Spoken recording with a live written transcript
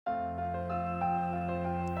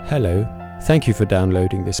Hello, thank you for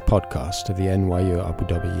downloading this podcast of the NYU Abu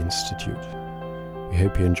Dhabi Institute. We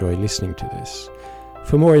hope you enjoy listening to this.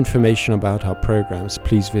 For more information about our programs,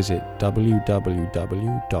 please visit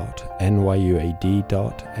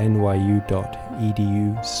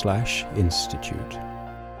www.nyu.nyu.edu/institute.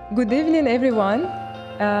 Good evening, everyone.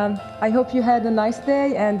 I hope you had a nice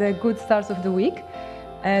day and a good start of the week.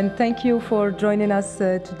 And thank you for joining us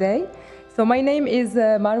today. So my name is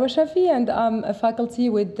Marwa Shafi, and I'm a faculty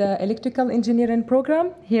with the Electrical Engineering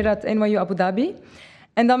program here at NYU Abu Dhabi.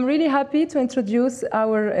 And I'm really happy to introduce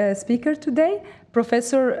our speaker today,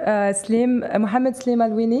 Professor Mohammed Slim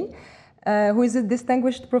Alwini, who is a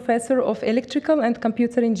distinguished professor of electrical and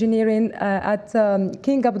computer engineering at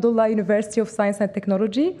King Abdullah University of Science and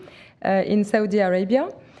Technology in Saudi Arabia.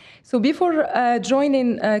 So before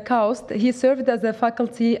joining KAUST, he served as a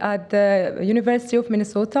faculty at the University of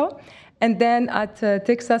Minnesota and then at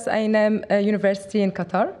Texas A&M University in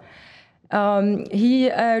Qatar.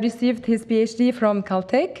 He received his PhD from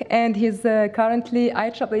Caltech, and he's currently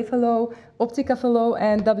IEEE Fellow, Optica Fellow,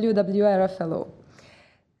 and WWRF Fellow.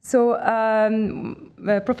 So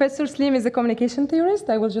Professor Slim is a communication theorist.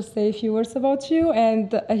 I will just say a few words about you.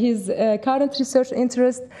 And his current research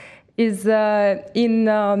interest is in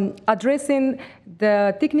addressing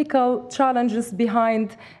the technical challenges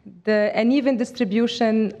behind the uneven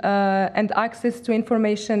distribution and access to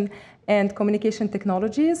information and communication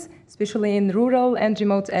technologies, especially in rural and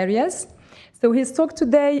remote areas. So his talk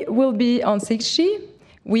today will be on 6G.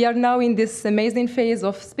 We are now in this amazing phase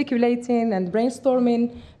of speculating and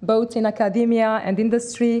brainstorming, both in academia and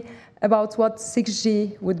industry, about what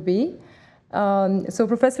 6G would be. So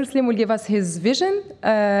Professor Slim will give us his vision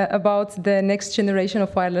about the next generation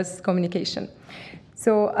of wireless communication.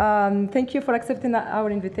 So thank you for accepting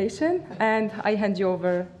our invitation, and I hand you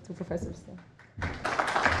over to Professor Slim.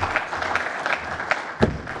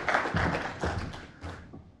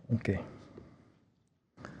 Okay.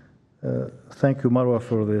 Thank you, Marwa,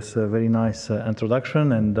 for this very nice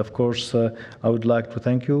introduction. And of course, I would like to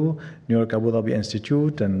thank you, New York Abu Dhabi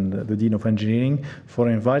Institute and the Dean of Engineering, for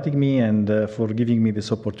inviting me and for giving me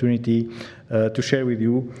this opportunity to share with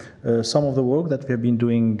you some of the work that we have been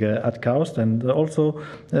doing at KAUST, and also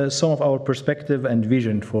some of our perspective and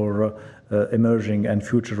vision for emerging and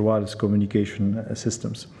future wireless communication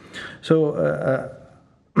systems. So,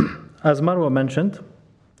 as Marwa mentioned,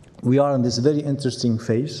 we are in this very interesting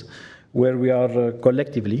phase where we are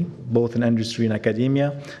collectively, both in industry and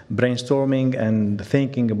academia, brainstorming and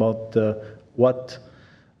thinking about what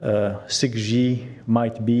 6G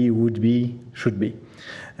might be, would be, should be.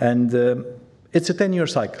 And it's a 10-year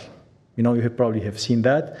cycle. You know, you probably have seen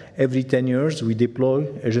that. Every 10 years, we deploy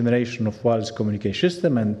a generation of wireless communication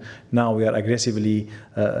system, and now we are aggressively,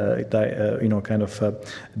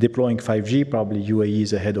 deploying 5G. Probably UAE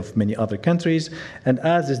is ahead of many other countries. And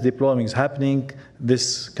as this deployment is happening,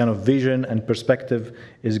 this kind of vision and perspective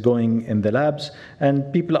is going in the labs,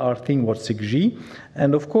 and people are thinking about 6G.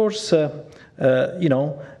 And of course,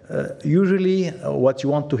 usually what you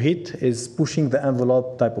want to hit is pushing the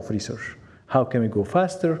envelope type of research. How can we go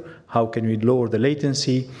faster? How can we lower the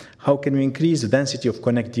latency? How can we increase the density of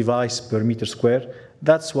connect device per meter square?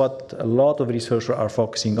 That's what a lot of researchers are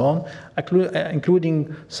focusing on,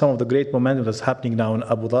 including some of the great momentum that's happening now in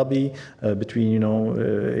Abu Dhabi, between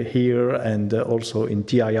here and also in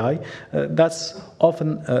TII. That's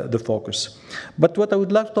often the focus. But what I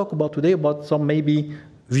would like to talk about today about some maybe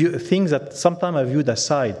things that sometimes are viewed as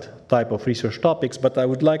side type of research topics, but I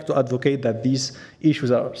would like to advocate that these issues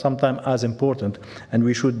are sometimes as important, and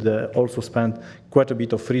we should also spend quite a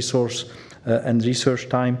bit of resource and research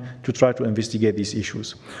time to try to investigate these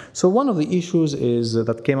issues. So one of the issues is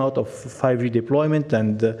that came out of 5G deployment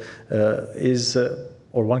and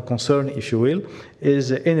or one concern, if you will,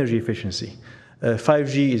 is energy efficiency.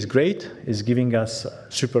 5G is great, is giving us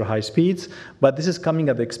super high speeds, but this is coming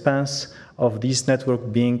at the expense of this network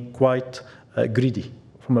being quite greedy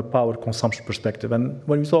from a power consumption perspective. And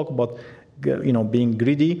when we talk about being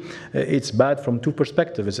greedy, it's bad from two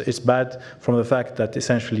perspectives. It's bad from the fact that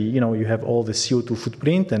essentially, you have all the CO2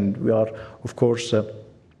 footprint, and we are, of course,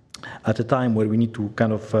 at a time where we need to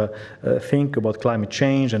kind of think about climate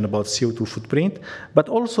change and about CO2 footprint, but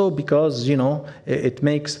also because, it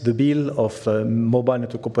makes the bill of mobile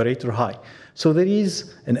network operator high. So there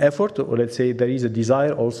is an effort, or let's say there is a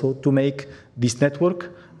desire also to make this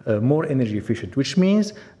network more energy efficient, which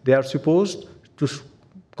means they are supposed to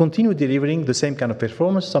continue delivering the same kind of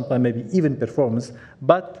performance, sometimes maybe even performance,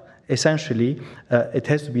 but essentially, it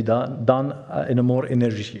has to be done in a more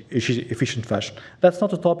energy efficient fashion. That's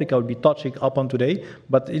not a topic I will be touching upon today,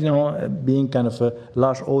 but being kind of a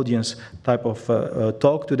large audience type of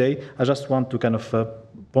talk today, I just want to kind of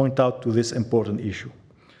point out to this important issue.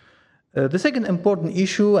 The second important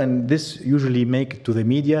issue, and this usually make it to the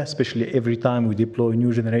media, especially every time we deploy a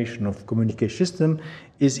new generation of communication system,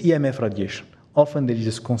 is EMF radiation. Often there is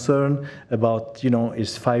this concern about,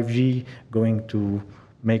 is 5G going to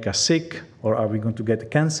make us sick, or are we going to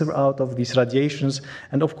get cancer out of these radiations?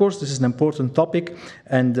 And of course, this is an important topic,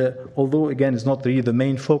 and although, again, it's not really the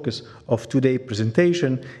main focus of today's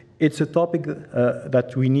presentation, it's a topic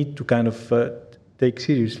that we need to kind of take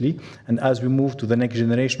seriously. And as we move to the next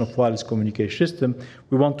generation of wireless communication system,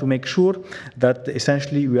 we want to make sure that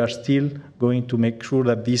essentially we are still going to make sure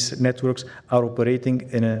that these networks are operating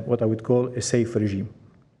in what I would call a safe regime.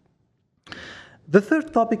 The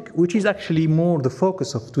third topic, which is actually more the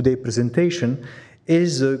focus of today's presentation,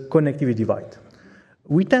 is the connectivity divide.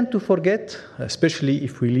 We tend to forget, especially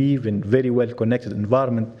if we live in very well-connected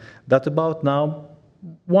environment, that about now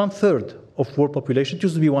 1/3 of world population, it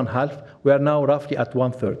used to be 1/2, we are now roughly at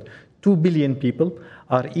 1/3. 2 billion people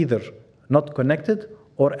are either not connected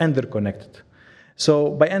or underconnected. So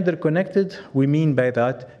by underconnected, we mean by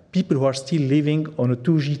that people who are still living on a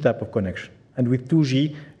 2G type of connection. And with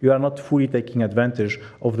 2G, you are not fully taking advantage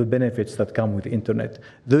of the benefits that come with the internet.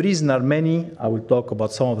 The reasons are many. I will talk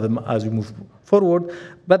about some of them as we move forward.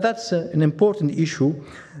 But that's an important issue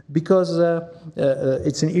because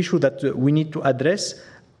it's an issue that we need to address,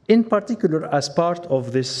 in particular as part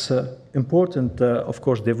of this important, of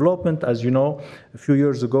course, development. As you know, a few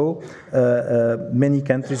years ago, many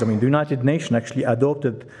countries, the United Nations actually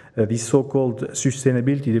adopted these so-called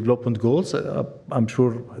Sustainability Development Goals. I'm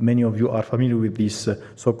sure many of you are familiar with these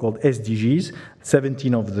so-called SDGs,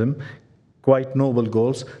 17 of them, quite noble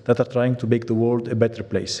goals that are trying to make the world a better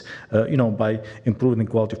place, by improving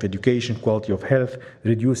the quality of education, quality of health,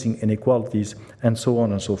 reducing inequalities, and so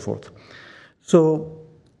on and so forth. So,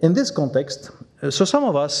 in this context, some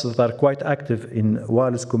of us that are quite active in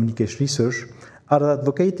wireless communication research are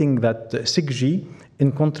advocating that 6G,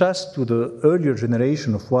 in contrast to the earlier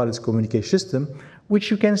generation of wireless communication system, which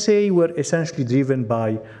you can say were essentially driven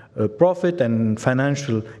by profit and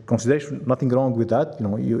financial consideration. Nothing wrong with that.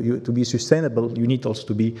 To be sustainable, you need also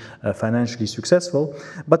to be financially successful.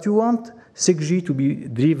 But you want 6G to be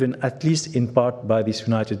driven at least in part by these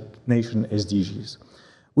United Nations SDGs,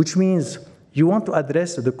 which means you want to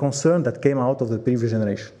address the concern that came out of the previous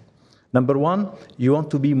generation. Number one, you want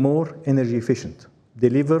to be more energy efficient,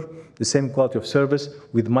 deliver the same quality of service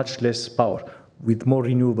with much less power, with more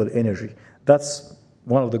renewable energy. That's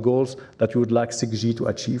one of the goals that you would like 6G to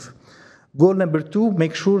achieve. Goal number two,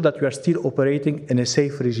 make sure that we are still operating in a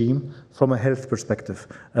safe regime from a health perspective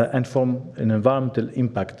and from an environmental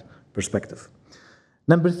impact perspective.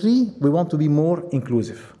 Number three, we want to be more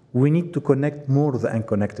inclusive. We need to connect more of the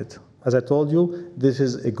unconnected. As I told you, this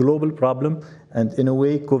is a global problem, and in a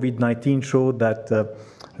way, COVID-19 showed that,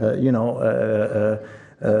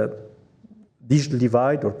 digital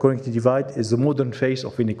divide or connectivity divide is the modern face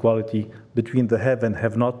of inequality between the have and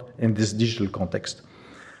have not in this digital context.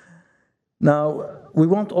 Now, we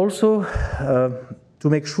want also to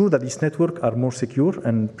make sure that these networks are more secure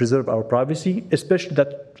and preserve our privacy, especially that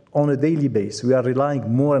on a daily basis, we are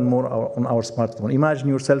relying more and more on our smartphone. Imagine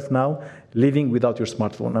yourself now living without your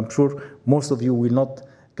smartphone. I'm sure most of you will not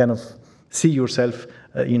kind of see yourself,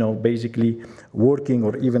 basically working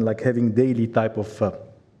or even like having daily type of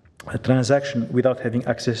a transaction without having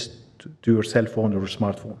access to your cell phone or your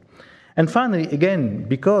smartphone. And finally, again,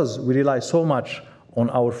 because we rely so much on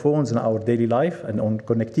our phones and our daily life and on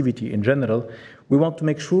connectivity in general, we want to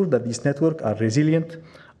make sure that these networks are resilient,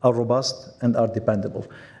 are robust, and are dependable.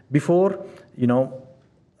 Before,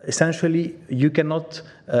 essentially, you cannot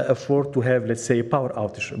afford to have, let's say, a power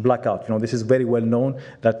outage, a blackout. This is very well known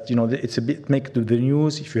that, it's a bit make the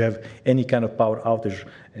news if you have any kind of power outage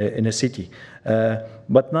in a city.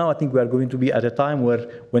 But now I think we are going to be at a time where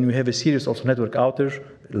when we have a serious also network outage,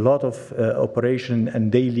 a lot of operation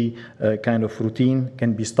and daily kind of routine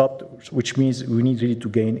can be stopped, which means we need really to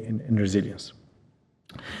gain in resilience.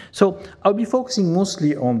 So I'll be focusing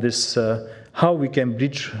mostly on this how we can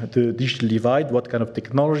bridge the digital divide, what kind of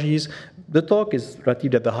technologies. The talk is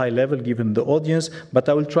relatively at the high level given the audience, but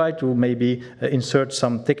I will try to maybe insert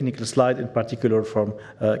some technical slide, in particular from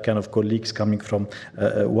kind of colleagues coming from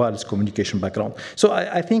wireless communication background. So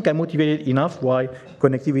I think I'm motivated enough why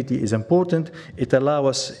connectivity is important. It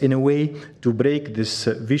allows us, in a way, to break this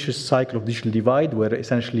vicious cycle of digital divide, where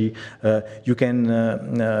essentially you can,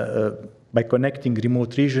 by connecting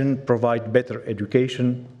remote region, provide better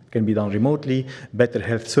education, can be done remotely, better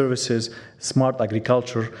health services, smart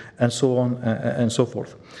agriculture, and so on and so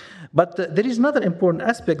forth. But there is another important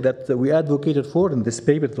aspect that we advocated for in this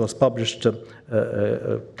paper that was published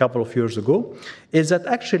a couple of years ago, is that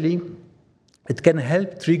actually it can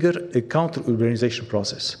help trigger a counter-urbanization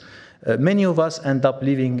process. Many of us end up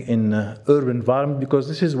living in urban environment because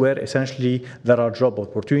this is where essentially there are job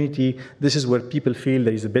opportunity. This is where people feel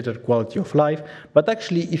there is a better quality of life. But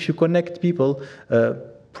actually, if you connect people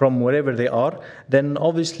from wherever they are, then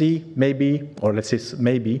obviously maybe, or let's say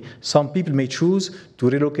maybe, some people may choose to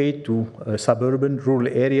relocate to a suburban, rural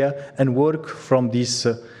area and work from this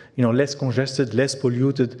less congested, less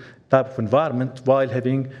polluted type of environment while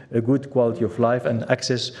having a good quality of life and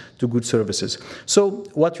access to good services. So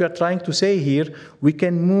what we are trying to say here, we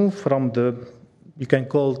can move from you can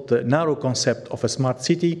call it the narrow concept of a smart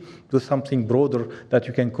city to something broader that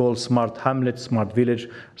you can call smart hamlet, smart village,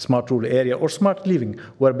 smart rural area, or smart living,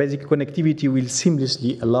 where basic connectivity will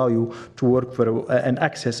seamlessly allow you to work for and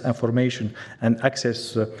access information and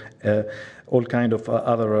access all kind of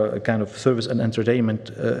other kind of service and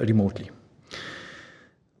entertainment remotely.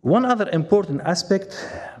 One other important aspect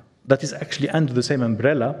that is actually under the same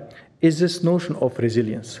umbrella is this notion of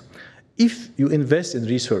resilience. If you invest in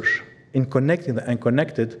research, in connecting the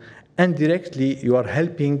unconnected, and directly you are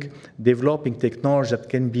helping developing technology that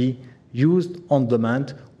can be used on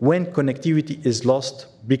demand when connectivity is lost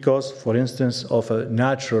because, for instance, of a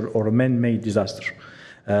natural or a man-made disaster.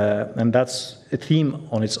 And that's a theme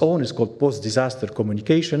on its own. It's called post-disaster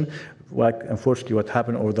communication. Like, unfortunately, what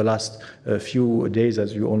happened over the last few days,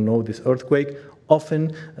 as you all know, this earthquake.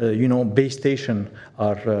 Often, base stations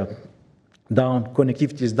are down,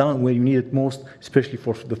 connectivity is down where you need it most, especially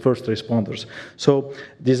for the first responders. So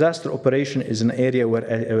disaster operation is an area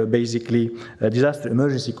where basically disaster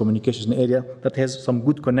emergency communication is an area that has some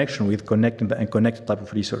good connection with connecting the unconnected type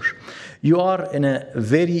of research. You are in a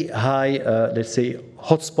very high, let's say,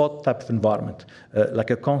 hotspot type of environment, like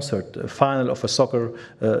a concert, a final of a soccer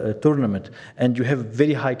tournament, and you have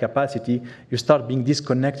very high capacity, you start being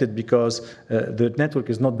disconnected because the network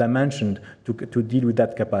is not dimensioned to deal with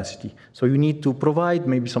that capacity. So you need to provide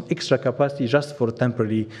maybe some extra capacity just for a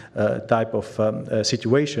temporary type of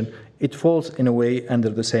situation. It falls in a way under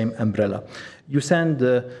the same umbrella. You send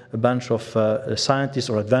a bunch of scientists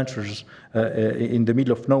or adventurers in the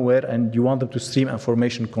middle of nowhere and you want them to stream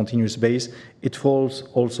information continuous base. It falls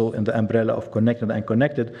also in the umbrella of connected and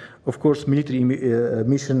unconnected. Of course, military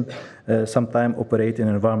mission sometimes operate in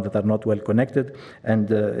an environment that are not well connected, and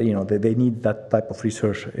they need that type of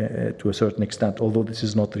research to a certain extent, although this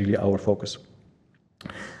is not really our focus.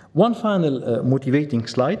 One final motivating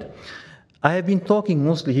slide. I have been talking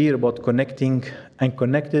mostly here about connecting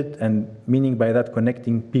unconnected, and meaning by that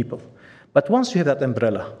connecting people. But once you have that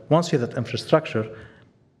umbrella, once you have that infrastructure,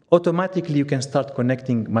 automatically you can start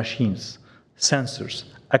connecting machines, sensors,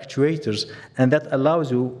 actuators, and that allows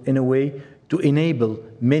you, in a way, to enable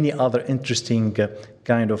many other interesting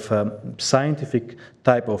kind of scientific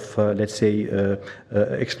type of, let's say,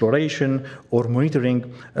 exploration or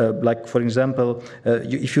monitoring. Like, for example,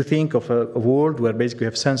 if you think of a world where basically you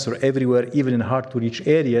have sensor everywhere, even in hard-to-reach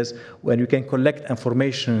areas, where you can collect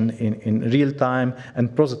information in real time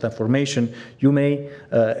and process information, you may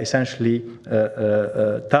essentially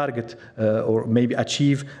target or maybe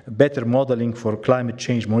achieve better modeling for climate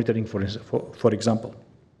change monitoring, for example.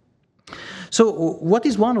 So what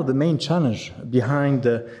is one of the main challenges behind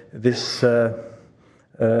this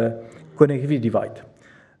connectivity divide?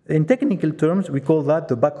 In technical terms, we call that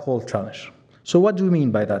the backhaul challenge. So what do we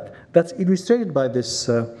mean by that? That's illustrated by this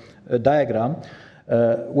diagram,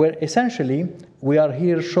 where essentially we are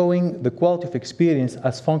here showing the quality of experience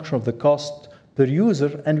as function of the cost per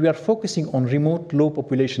user, and we are focusing on remote low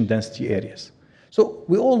population density areas. So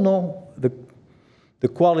we all know the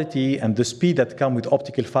quality and the speed that come with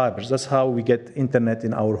optical fibers. That's how we get internet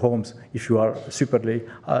in our homes if you are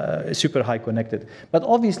super high connected. But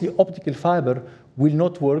obviously optical fiber will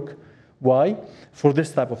not work. Why? For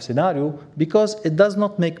this type of scenario, because it does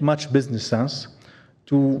not make much business sense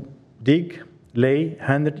to dig, lay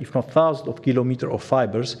hundreds, if not thousands of kilometers of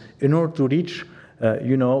fibers in order to reach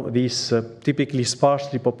these typically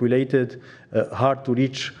sparsely populated, hard to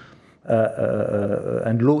reach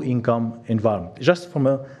and low-income environment. Just from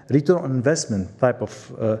a return on investment type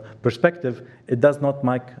of perspective, it does not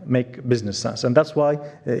make business sense, and that's why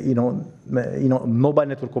mobile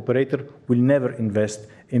network operator will never invest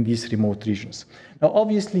in these remote regions. Now,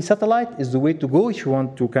 obviously, satellite is the way to go if you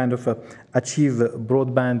want to kind of achieve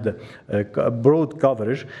broadband, broad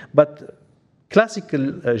coverage, but classical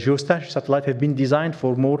geostationary satellites have been designed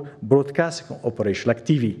for more broadcasting operation, like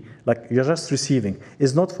TV, like you're just receiving.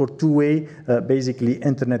 It's not for two-way, basically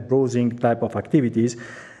internet browsing type of activities.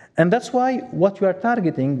 And that's why what we are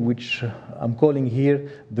targeting, which I'm calling here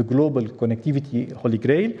the global connectivity holy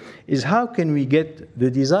grail, is how can we get the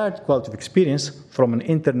desired quality of experience from an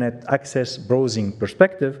internet access browsing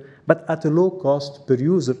perspective, but at a low cost per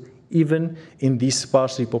user, even in this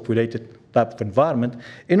sparsely populated type of environment,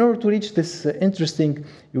 in order to reach this interesting,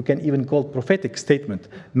 you can even call prophetic statement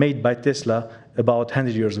made by Tesla about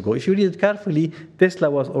 100 years ago. If you read it carefully, Tesla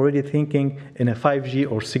was already thinking in a 5G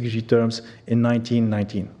or 6G terms in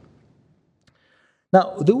 1919.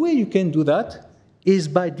 Now, the way you can do that is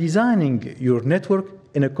by designing your network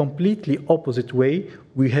in a completely opposite way.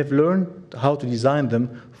 We have learned how to design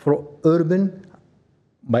them for urban,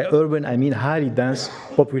 by urban I mean highly dense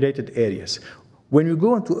populated areas. When we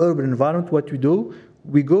go into urban environment, what we do,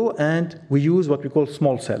 we go and we use what we call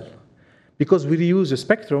small cell. Because we reuse the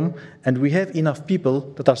spectrum and we have enough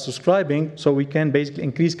people that are subscribing, so we can basically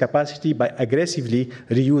increase capacity by aggressively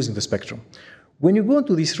reusing the spectrum. When you go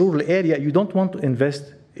into this rural area, you don't want to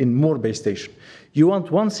invest in more base stations. You want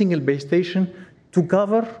one single base station to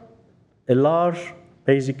cover a large,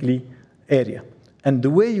 basically, area. And the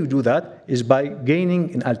way you do that is by gaining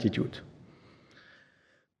in altitude.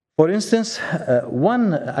 For instance,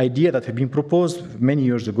 one idea that had been proposed many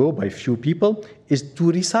years ago by a few people is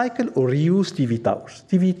to recycle or reuse TV towers.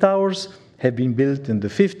 TV towers have been built in the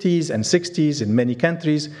 50s and 60s in many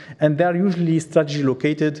countries, and they are usually strategically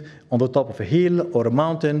located on the top of a hill or a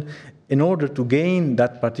mountain in order to gain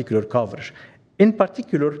that particular coverage. In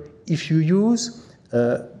particular, if you use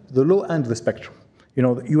the low end of the spectrum, you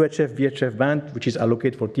know, the UHF, VHF band, which is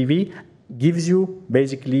allocated for TV, gives you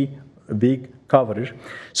basically a big coverage.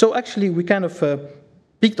 So actually, we kind of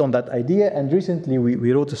picked on that idea, and recently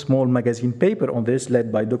we wrote a small magazine paper on this,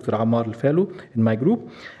 led by Dr. Ammar Al-Falou in my group.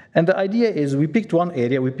 And the idea is we picked one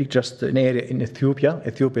area, we picked just an area in Ethiopia.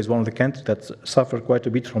 Ethiopia is one of the countries that suffer quite a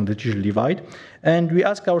bit from the digital divide. And we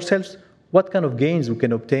ask ourselves, what kind of gains we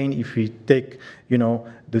can obtain if we take, you know,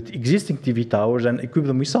 the existing TV towers and equip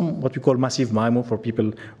them with some, what we call massive MIMO, for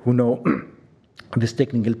people who know this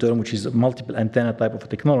technical term, which is a multiple antenna type of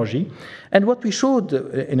technology. And what we showed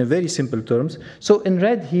in a very simple terms, so in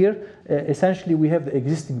red here, essentially we have the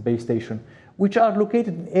existing base station, which are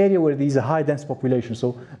located in an area where there is a high dense population.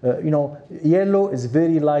 So, you know, yellow is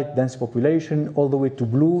very light dense population, all the way to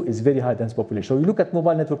blue is very high dense population. So you look at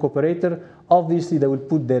mobile network operator, obviously they will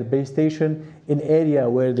put their base station in area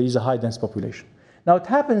where there is a high dense population. Now it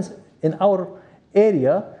happens in our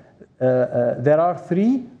area, there are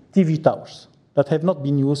 3 TV towers that have not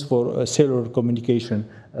been used for cellular communication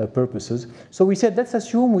purposes. So we said, let's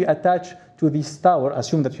assume we attach to this tower,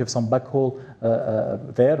 assume that you have some backhaul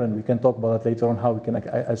there, and we can talk about that later on, how we can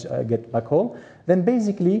get backhaul. Then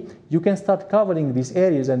basically, you can start covering these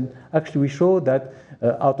areas, and actually we showed that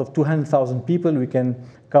out of 200,000 people, we can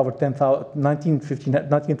cover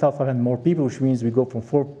 19,500 more people, which means we go from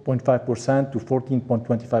 4.5% to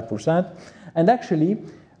 14.25%. And actually,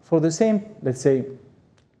 for the same, let's say,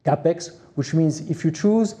 CapEx, which means if you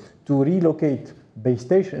choose to relocate base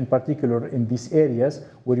station, in particular in these areas,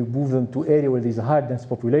 where you move them to area where there's a high dense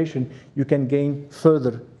population, you can gain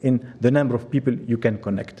further in the number of people you can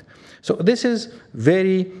connect. So this is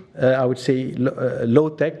very, I would say, low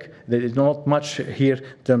tech. There is not much here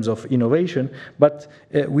in terms of innovation, but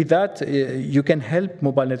with that, you can help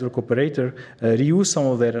mobile network operator reuse some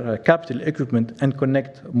of their capital equipment and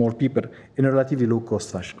connect more people in a relatively low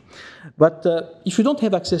cost fashion. But if you don't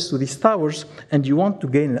have access to these towers and you want to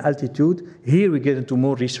gain an altitude, here we get into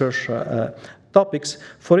more research topics.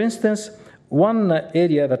 For instance, one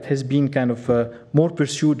area that has been kind of more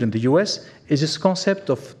pursued in the US is this concept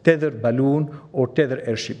of tethered balloon or tethered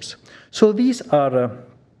airships. So these are,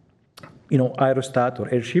 you know, aerostat or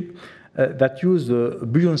airship that use the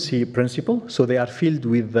buoyancy principle. So they are filled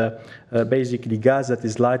with basically gas that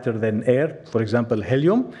is lighter than air, for example,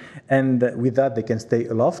 helium, and with that they can stay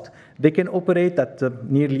aloft. They can operate at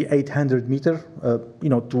nearly 800 meters, you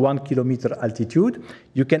know, to 1 kilometer altitude.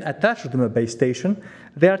 You can attach to them a base station.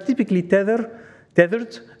 They are typically tethered,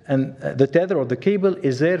 and the tether or the cable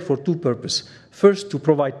is there for 2 purposes. First, to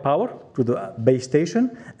provide power to the base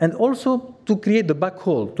station, and also to create the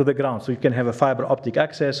backhaul to the ground. So you can have a fiber optic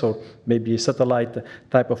access or maybe a satellite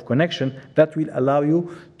type of connection that will allow you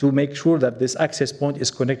to make sure that this access point is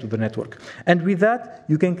connected to the network. And with that,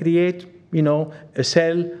 you can create, you know, a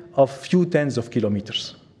cell of few tens of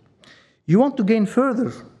kilometers. You want to gain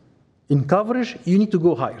further in coverage, you need to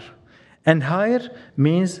go higher. And higher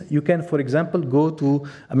means you can, for example, go to,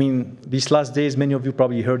 these last days, many of you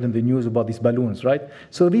probably heard in the news about these balloons, right?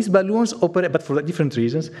 So these balloons operate, but for different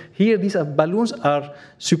reasons. Here, these balloons are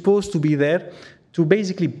supposed to be there to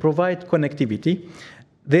basically provide connectivity.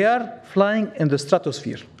 They are flying in the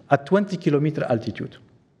stratosphere at 20-kilometer altitude.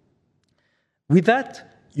 With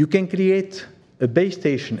that, you can create a base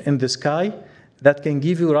station in the sky that can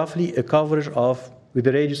give you roughly a coverage with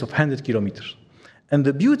a radius of 100 kilometers. And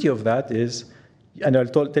the beauty of that is, and I'll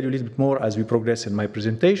tell you a little bit more as we progress in my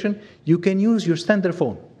presentation, you can use your standard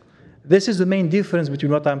phone. This is the main difference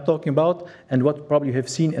between what I'm talking about and what probably you have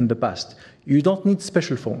seen in the past. You don't need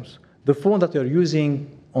special phones. The phone that you're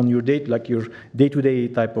using on your day-to-day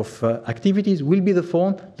type of activities will be the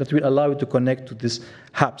phone that will allow you to connect to this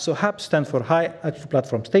HAP. So HAP stands for High Altitude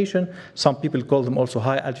Platform Station. Some people call them also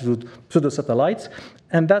high altitude pseudo-satellites.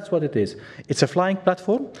 And that's what it is. It's a flying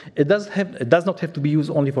platform. It does not have to be used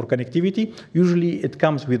only for connectivity. Usually it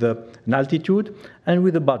comes with an altitude and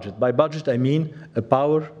with a budget. By budget, I mean a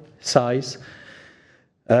power, size,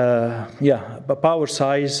 power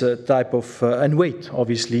size type of, and weight,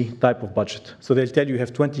 obviously, type of budget. So they'll tell you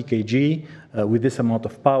have 20 kg with this amount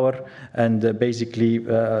of power, and basically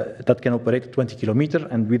that can operate at 20 kilometers.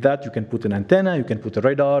 And with that, you can put an antenna, you can put a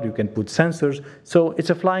radar, you can put sensors. So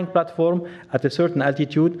it's a flying platform at a certain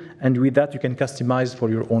altitude, and with that, you can customize for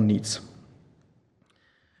your own needs.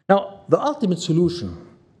 Now, the ultimate solution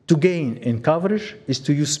to gain in coverage is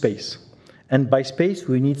to use space. And by space,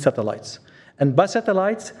 we need satellites. And by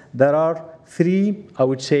satellites, there are three, I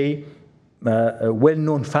would say,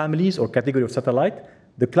 well-known families or category of satellite.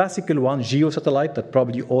 The classical one, GEO satellite, that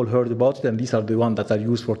probably all heard about it, and these are the ones that are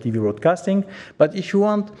used for TV broadcasting. But if you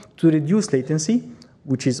want to reduce latency,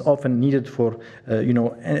 which is often needed for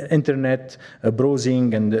internet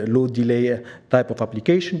browsing and low delay type of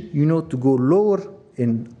application, you know to go lower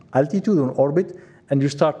in altitude on orbit, and you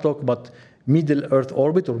start talking about middle Earth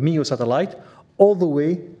orbit or MEO satellite, all the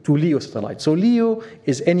way to LEO satellite. So LEO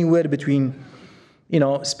is anywhere between,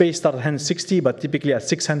 space start at 160, but typically at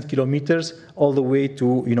 600 kilometers, all the way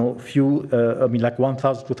to, like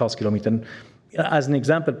 1,000, 2,000 kilometers. As an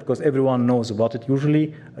example, because everyone knows about it,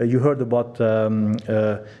 usually you heard about,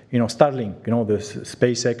 Starlink, the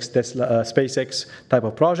SpaceX type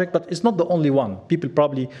of project, but it's not the only one. People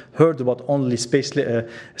probably heard about only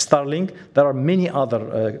Starlink. There are many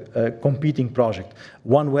other competing projects.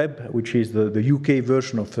 OneWeb, which is the UK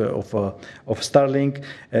version of Starlink.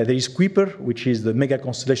 There is Kuiper, which is the mega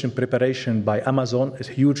constellation preparation by Amazon. It's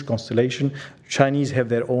a huge constellation. Chinese have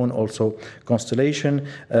their own also constellation.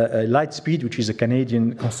 Lightspeed, which is a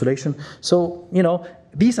Canadian constellation. So,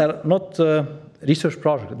 these are not research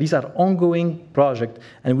projects. These are ongoing projects,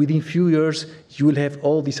 and within a few years, you will have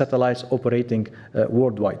all these satellites operating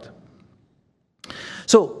worldwide.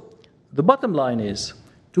 So, the bottom line is,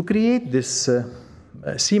 to create this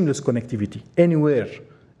seamless connectivity anywhere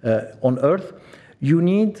on Earth, you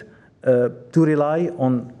need to rely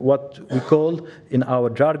on what we call, in our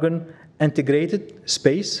jargon, integrated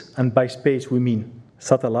space, and by space we mean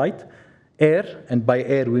satellite, air, and by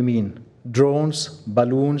air we mean drones,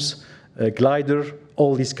 balloons, glider,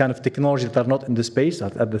 all these kind of technologies that are not in the space,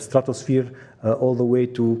 at the stratosphere, all the way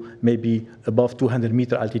to maybe above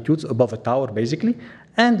 200-meter altitudes, above a tower, basically,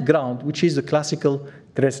 and ground, which is the classical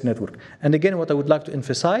terrestrial network. And again, what I would like to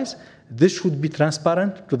emphasize, this should be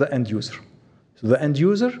transparent to the end user. So the end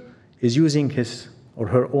user is using his or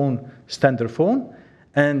her own standard phone,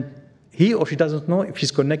 and he or she doesn't know if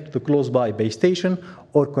she's connected to a close-by base station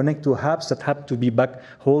or connect to hubs that have to be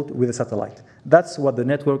backhauled with a satellite. That's what the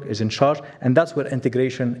network is in charge, and that's where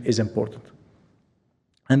integration is important.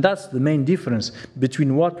 And that's the main difference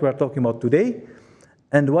between what we're talking about today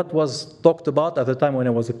and what was talked about at the time when I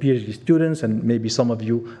was a PhD student, and maybe some of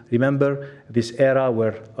you remember this era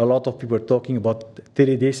where a lot of people were talking about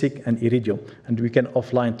Teledesic and Iridium, and we can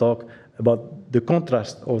offline talk about the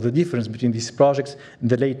contrast or the difference between these projects in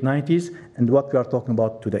the late 90s and what we are talking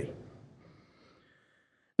about today.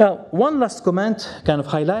 Now, one last comment, kind of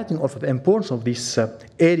highlighting also the importance of this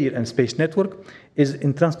aerial and space network, is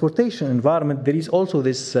in transportation environment, there is also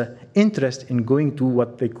this interest in going to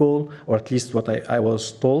what they call, or at least what I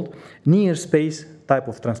was told, near space type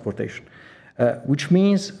of transportation, which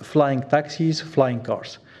means flying taxis, flying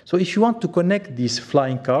cars. So if you want to connect these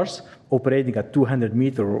flying cars operating at 200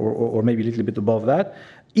 meters or maybe a little bit above that,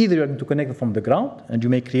 either you're going to connect them from the ground, and you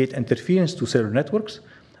may create interference to cellular networks,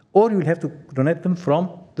 or you will have to connect them from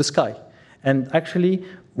the sky. And actually,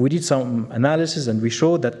 we did some analysis, and we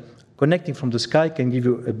showed that connecting from the sky can give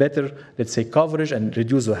you a better, let's say, coverage and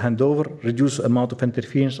reduce the handover, reduce the amount of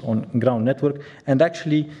interference on ground network, and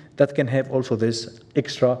actually that can have also this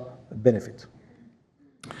extra benefit.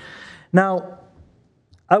 Now,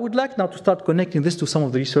 I would like now to start connecting this to some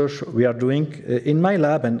of the research we are doing in my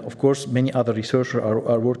lab, and of course many other researchers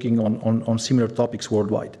are working on similar topics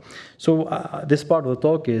worldwide. So this part of the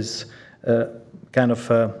talk is the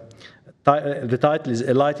title is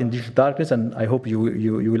A Light in Digital Darkness, and I hope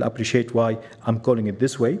you will appreciate why I'm calling it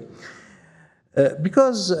this way.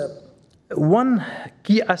 Because one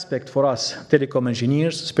key aspect for us telecom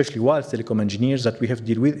engineers, especially wireless telecom engineers, that we have to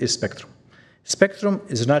deal with is spectrum. Spectrum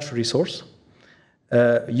is a natural resource.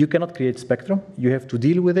 You cannot create spectrum, you have to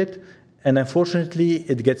deal with it, and unfortunately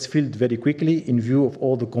it gets filled very quickly in view of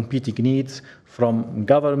all the competing needs from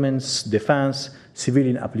governments, defense,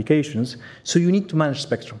 civilian applications, so you need to manage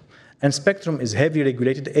spectrum. And spectrum is heavily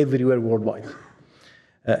regulated everywhere worldwide,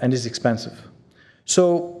 and is expensive.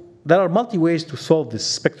 So there are multi ways to solve this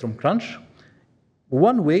spectrum crunch.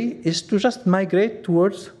 One way is to just migrate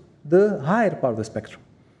towards the higher part of the spectrum.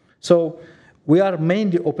 So we are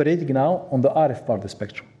mainly operating now on the RF part of the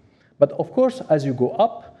spectrum. But of course, as you go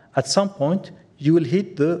up, at some point, you will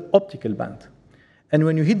hit the optical band. And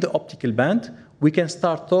when you hit the optical band, we can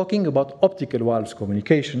start talking about optical wireless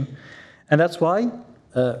communication. And that's why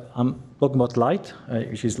I'm talking about light,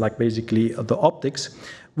 which is like basically the optics.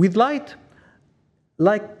 With light,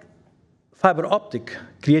 like fiber optic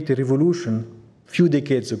created a revolution a few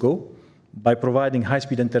decades ago by providing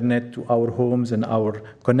high-speed internet to our homes and our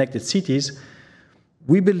connected cities.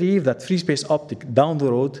 We believe that free space optic down the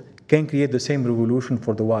road can create the same revolution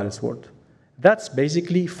for the wireless world. That's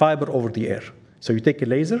basically fiber over the air. So you take a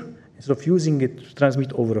laser, instead of using it to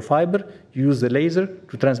transmit over a fiber, you use the laser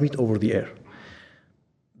to transmit over the air.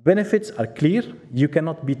 Benefits are clear. You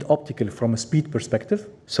cannot beat optical from a speed perspective,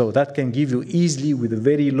 so that can give you easily, with a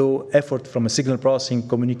very low effort from a signal processing,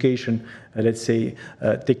 communication, let's say,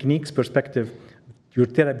 techniques perspective, your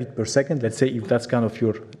terabit per second, let's say, if that's kind of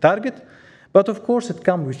your target. But of course, it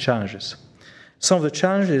comes with challenges. Some of the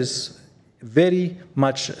challenges very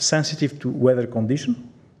much sensitive to weather condition.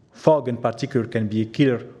 Fog in particular can be a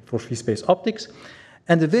killer for free space optics.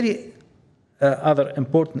 And the very other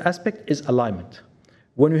important aspect is alignment.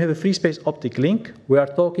 When you have a free space optic link, we are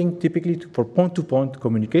talking typically for point-to-point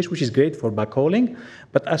communication, which is great for backhauling.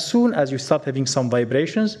 But as soon as you start having some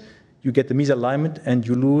vibrations, you get a misalignment and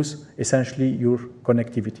you lose essentially your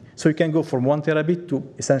connectivity. So you can go from 1 terabit to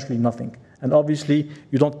essentially nothing. And obviously,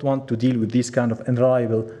 you don't want to deal with this kind of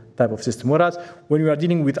unreliable type of system. Whereas when you are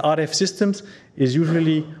dealing with RF systems, is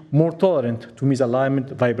usually more tolerant to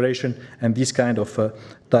misalignment, vibration, and this kind of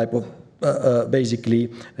type of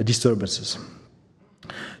basically disturbances.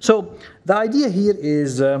 So the idea here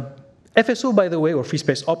is FSO, by the way, or free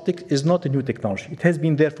space optic, is not a new technology. It has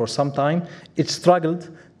been there for some time. It struggled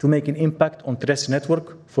to make an impact on terrestrial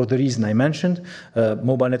network for the reason I mentioned.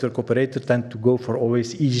 Mobile network operators tend to go for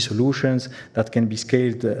always easy solutions that can be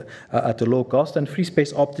scaled at a low cost, and free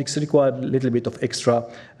space optics require a little bit of extra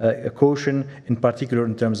caution, in particular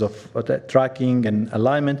in terms of tracking and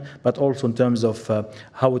alignment, but also in terms of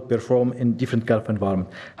how it performs in different kind of environment.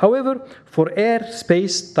 However, for air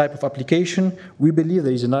space type of application, we believe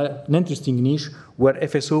there is an interesting niche where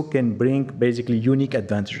FSO can bring basically unique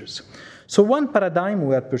advantages. So one paradigm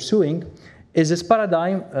we are pursuing is this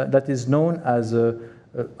paradigm that is known as a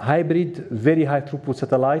hybrid, very high throughput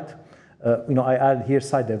satellite. I add here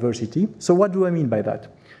site diversity. So what do I mean by that?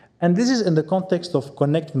 And this is in the context of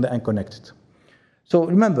connecting the unconnected. So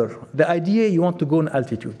remember, the idea, you want to go in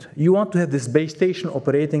altitude. You want to have this base station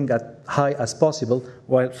operating at high as possible,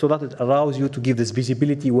 so that it allows you to give this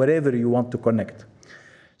visibility wherever you want to connect.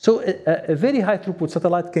 So a very high throughput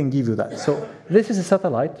satellite can give you that. So this is a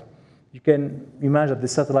satellite. You can imagine that the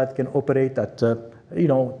satellite can operate at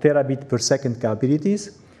terabit per second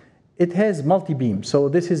capabilities. It has multi-beam. So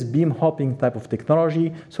this is beam hopping type of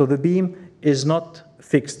technology. So the beam is not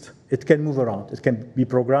fixed. It can move around. It can be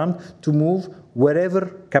programmed to move wherever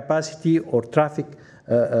capacity or traffic,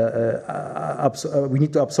 we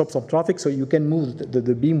need to absorb some traffic, so you can move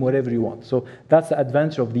the beam wherever you want. So that's the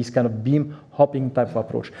advantage of this kind of beam hopping type of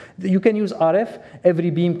approach. You can use RF. Every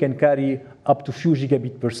beam can carry up to few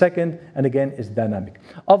gigabit per second, and again, it's dynamic.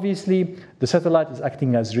 Obviously, the satellite is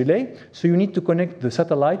acting as relay, so you need to connect the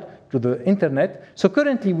satellite to the internet. So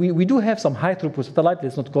currently, we do have some high throughput satellite.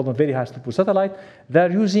 Let's not call them very high throughput satellite.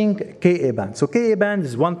 They're using Ka band. So Ka band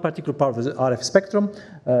is one particular part of the RF spectrum,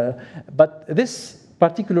 but this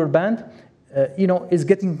particular band, is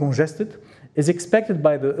getting congested. It's expected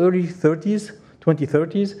by the early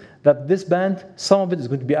 2030s, that this band, some of it is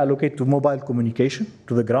going to be allocated to mobile communication,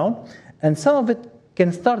 to the ground, and some of it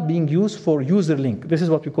can start being used for user link. This is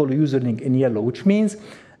what we call a user link in yellow, which means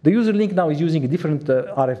The user link now is using a different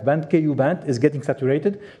RF band, Ku band is getting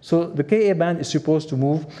saturated, so the Ka band is supposed to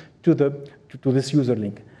move to this user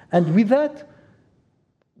link. And with that,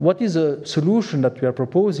 what is a solution that we are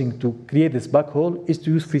proposing to create this backhaul is to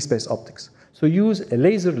use free space optics. So use a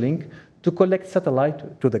laser link to collect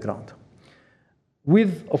satellite to the ground.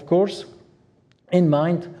 With, of course, in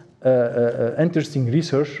mind, interesting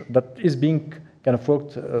research that is being kind of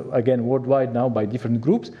worked, again, worldwide now by different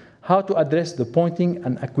groups, how to address the pointing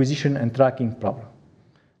and acquisition and tracking problem.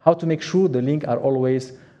 How to make sure the links are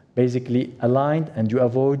always basically aligned and you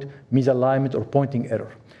avoid misalignment or pointing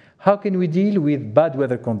error. How can we deal with bad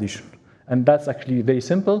weather condition? And that's actually very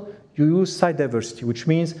simple. You use site diversity, which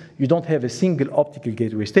means you don't have a single optical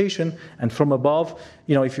gateway station, and from above,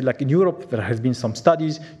 if you like in Europe, there has been some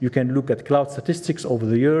studies, you can look at cloud statistics over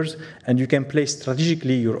the years, and you can place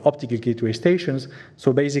strategically your optical gateway stations.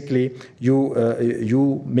 So basically,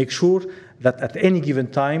 you make sure that at any given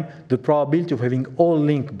time, the probability of having all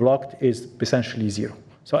link blocked is essentially zero.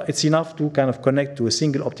 So it's enough to kind of connect to a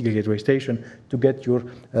single optical gateway station to get your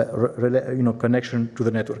connection to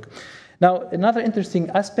the network. Now, another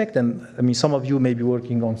interesting aspect, and I mean, some of you may be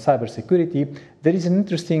working on cybersecurity, there is an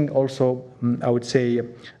interesting also, I would say,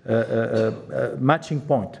 matching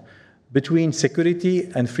point between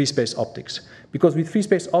security and free space optics. Because with free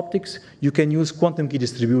space optics, you can use quantum key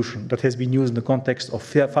distribution that has been used in the context of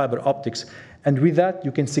fiber optics. And with that,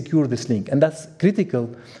 you can secure this link. And that's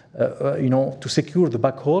critical, to secure the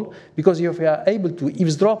backhaul, because if you are able to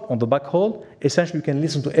eavesdrop on the backhaul, essentially you can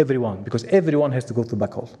listen to everyone, because everyone has to go to the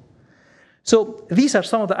backhaul. So these are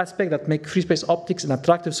some of the aspects that make free space optics an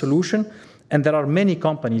attractive solution, and there are many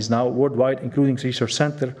companies now worldwide, including Research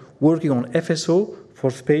Center, working on FSO for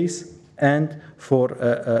space and for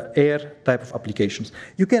air type of applications.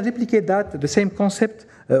 You can replicate that, the same concept,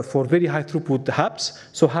 for very high throughput HAPS.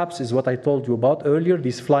 So HAPS is what I told you about earlier,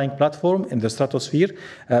 this flying platform in the stratosphere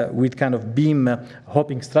with kind of beam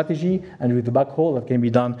hopping strategy and with the backhaul that can be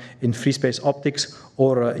done in free space optics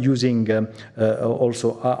or using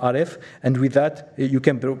also RF. And with that, you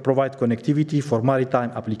can provide connectivity for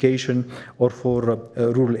maritime application or for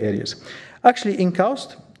rural areas. Actually, in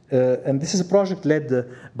KAUST, and this is a project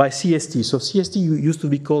led by CST. So CST used to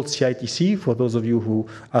be called CITC, for those of you who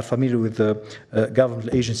are familiar with the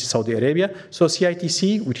government agency Saudi Arabia. So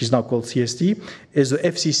CITC, which is now called CST, is the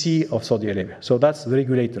FCC of Saudi Arabia. So that's the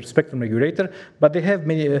regulator, spectrum regulator, but they have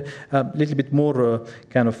many, little bit more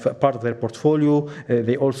kind of part of their portfolio.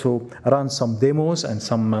 They also run some demos and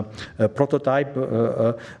some prototype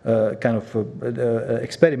kind of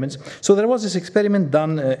experiments. So there was this experiment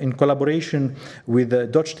done in collaboration with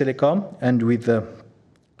Deutsche Telekom and with the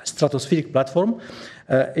Stratospheric platform.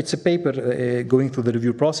 It's a paper going through the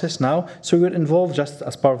review process now. So we're involved just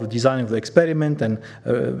as part of the design of the experiment and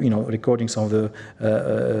recording some of the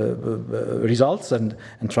results and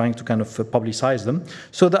trying to kind of publicize them.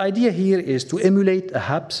 So the idea here is to emulate a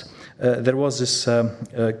HAPS. There was this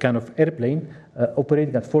kind of airplane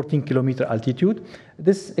operating at 14-kilometer altitude.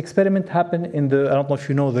 This experiment happened in the, I don't know if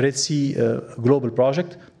you know, the Red Sea Global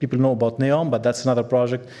Project. People know about NEOM, but that's another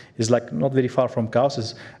project. It's like not very far from KAUST.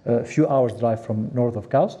 It's a few hours drive from north of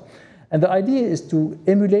KAUST. And the idea is to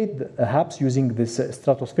emulate a HAPS using this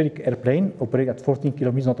stratospheric airplane operating at 14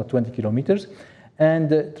 kilometers, not at 20 kilometers,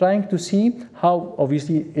 and trying to see how,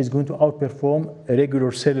 obviously, it's going to outperform a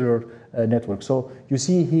regular cellular network. So you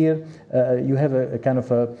see here, you have a kind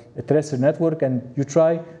of a terrestrial network, and you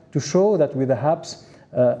try to show that with the HAPS,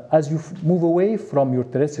 as you move away from your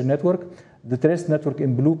terrestrial network, the terrestrial network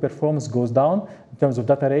in blue performance goes down in terms of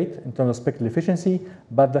data rate, in terms of spectral efficiency,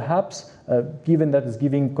 but the HAPS, given that it's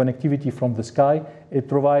giving connectivity from the sky, it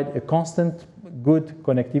provides a constant good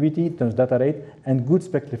connectivity in terms of data rate and good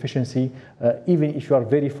spectral efficiency, even if you are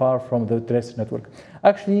very far from the terrestrial network.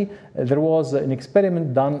 Actually, there was an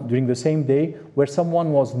experiment done during the same day where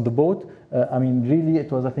someone was on the boat. I mean, really,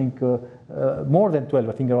 it was, I think, more than 12,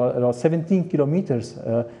 I think around 17 kilometers,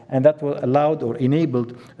 and that was allowed or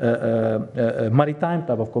enabled a maritime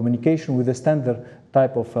type of communication with a standard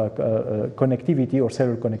type of connectivity or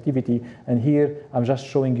cellular connectivity. And here, I'm just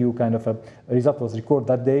showing you kind of a result was recorded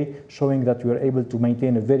that day, showing that we were able to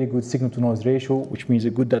maintain a very good signal-to-noise ratio, which means a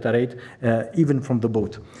good data rate, even from the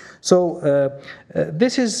boat. So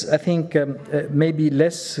this is, I think, maybe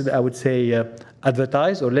less, I would say,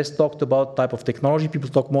 advertised or less talked about type of technology. People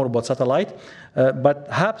talk more about satellite, but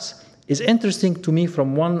HAPS is interesting to me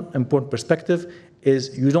from one important perspective,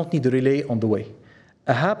 is you don't need a relay on the way.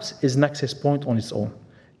 A HAPS is an access point on its own.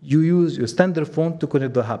 You use your standard phone to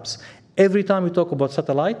connect the HAPS. Every time we talk about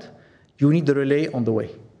satellite, you need the relay on the way.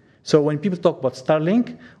 So when people talk about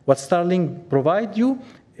Starlink, what Starlink provides you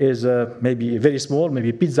is maybe very small,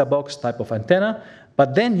 maybe pizza box type of antenna,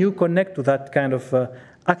 but then you connect to that kind of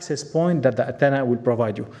access point that the antenna will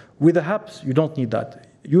provide you. With the hubs, you don't need that.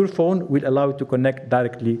 Your phone will allow you to connect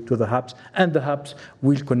directly to the hubs, and the hubs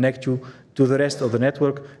will connect you to the rest of the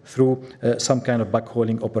network through some kind of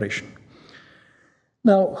backhauling operation.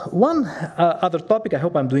 Now, one other topic, I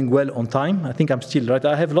hope I'm doing well on time. I think I'm still right.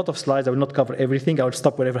 I have a lot of slides. I will not cover everything. I will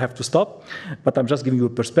stop wherever I have to stop. But I'm just giving you a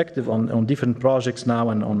perspective on different projects now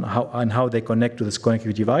and on how they connect to this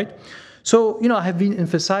connectivity divide. So, I have been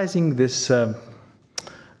emphasizing this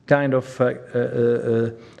kind of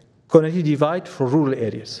connectivity divide for rural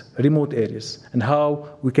areas, remote areas, and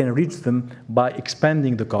how we can reach them by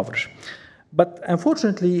expanding the coverage. But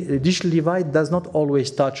unfortunately, the digital divide does not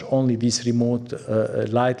always touch only this remote,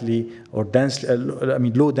 lightly or dense,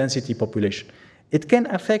 low density population. It can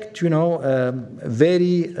affect,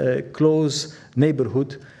 very close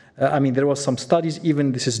neighborhood. There was some studies,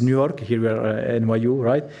 even this is New York, here we are at NYU,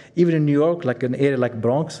 right? Even in New York, like an area like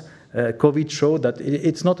Bronx, COVID showed that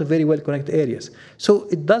it's not a very well connected areas. So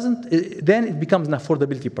then it becomes an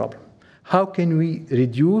affordability problem. How can we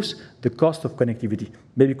reduce the cost of connectivity?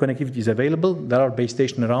 Maybe connectivity is available, there are base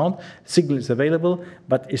stations around, signal is available,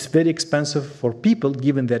 but it's very expensive for people,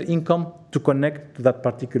 given their income, to connect to that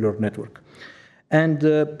particular network. And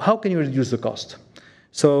how can you reduce the cost?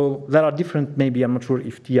 So there are different, maybe I'm not sure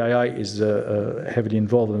if TII is heavily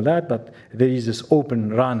involved in that, but there is this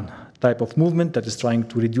open RAN type of movement that is trying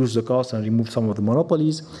to reduce the cost and remove some of the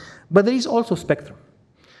monopolies. But there is also spectrum.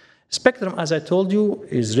 Spectrum, as I told you,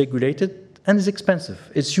 is regulated and is expensive.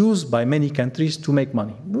 It's used by many countries to make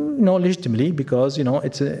money, legitimately, because,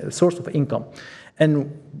 it's a source of income.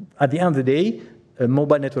 And at the end of the day, a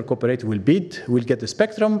mobile network operator will bid, will get the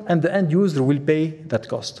spectrum, and the end user will pay that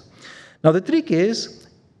cost. Now, the trick is,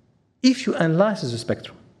 if you unlicense the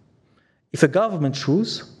spectrum, if a government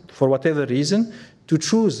chooses, for whatever reason, to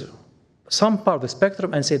choose some part of the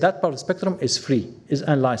spectrum and say that part of the spectrum is free, is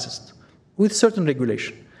unlicensed, with certain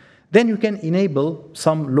regulation, then you can enable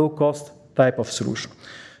some low-cost type of solution.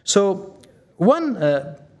 So one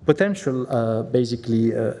potential,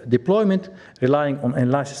 deployment relying on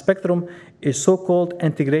unlicensed spectrum is so-called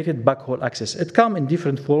integrated backhaul access. It comes in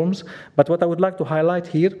different forms, but what I would like to highlight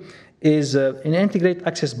here is an integrated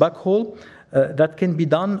access backhaul that can be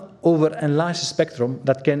done over unlicensed spectrum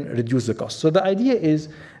that can reduce the cost. So the idea is,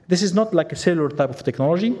 this is not like a cellular type of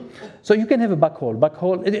technology. So you can have a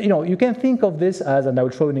backhaul. You can think of this as, and I will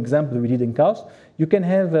show you an example we did in KAUST. You can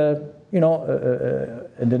have, in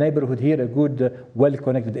the neighborhood here, a good,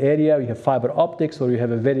 well-connected area. You have fiber optics, or you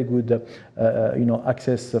have a very good,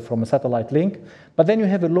 access from a satellite link. But then you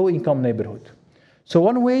have a low-income neighborhood. So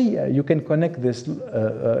one way you can connect this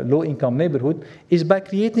low-income neighborhood is by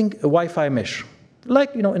creating a Wi-Fi mesh.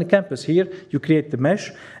 Like, in a campus here, you create the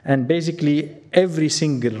mesh, and basically every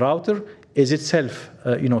single router is itself,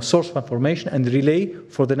 source of information and relay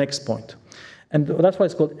for the next point. And that's why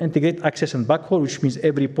it's called integrated access and backhaul, which means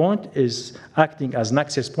every point is acting as an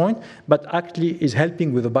access point, but actually is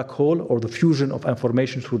helping with the backhaul or the fusion of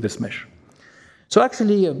information through this mesh. So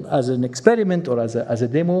actually, as an experiment or as a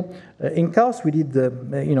demo, in KAUST we did,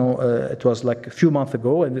 it was like a few months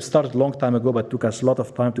ago, and it started a long time ago, but took us a lot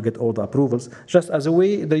of time to get all the approvals. Just as a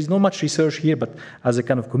way, there is no much research here, but as a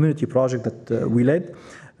kind of community project that we led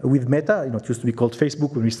with Meta, it used to be called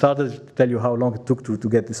Facebook when we started, to tell you how long it took to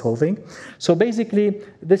get this whole thing. So basically,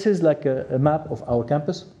 this is like a map of our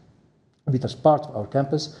campus, which is part of our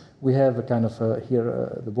campus. We have a kind of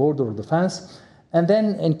here the border or the fence. And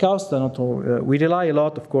then in KAUST, we rely a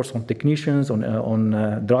lot, of course, on technicians,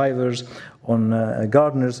 on drivers, on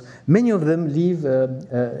gardeners. Many of them live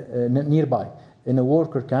nearby in a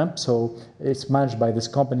worker camp, so it's managed by this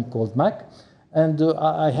company called MAC. And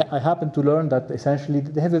I happened to learn that essentially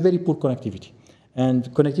they have a very poor connectivity. And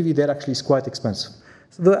connectivity there actually is quite expensive.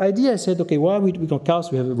 So the idea, I said, okay, why we can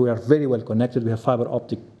KAUST, we are very well connected. We have fiber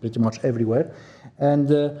optic pretty much everywhere.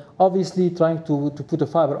 And obviously trying to put a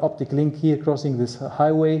fiber optic link here crossing this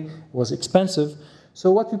highway was expensive.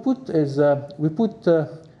 So what we put is, we put a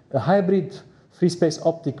hybrid free space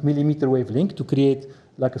optic millimeter wave link to create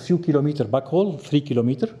like a few kilometer backhaul, 3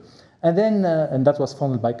 kilometer. And then, and that was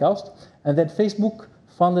funded by KAUST. And then Facebook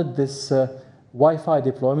funded this Wi-Fi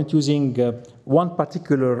deployment using one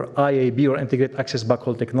particular IAB or integrated access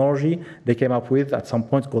backhaul technology they came up with at some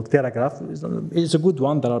point called TeraGraph. It's a good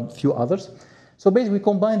one, there are a few others. So basically we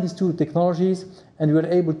combined these two technologies and we were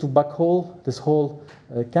able to backhaul this whole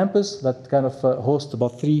campus that kind of hosts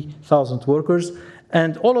about 3,000 workers,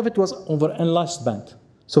 and all of it was over unlicensed band.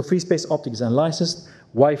 So free space optics is unlicensed,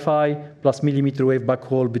 Wi-Fi plus millimeter wave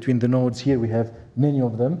backhaul between the nodes here, we have many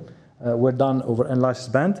of them. were done over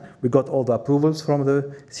n-lysis band. We got all the approvals from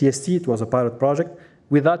the CST. It was a pilot project.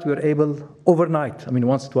 With that, we were able, overnight,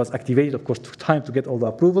 once it was activated, of course, took time to get all the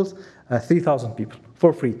approvals, 3,000 people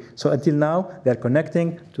for free. So until now, they're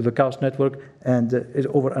connecting to the Chaos network and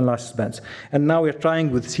over n-lysis bands. And now we're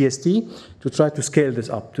trying with CST to try to scale this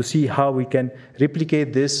up, to see how we can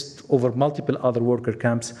replicate this over multiple other worker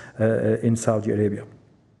camps in Saudi Arabia.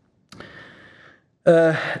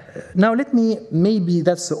 Now maybe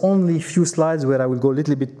that's the only few slides where I will go a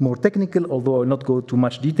little bit more technical, although I will not go too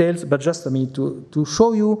much details, but just, to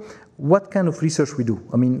show you what kind of research we do.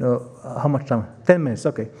 How much time? 10 minutes,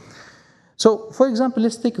 okay. So, for example,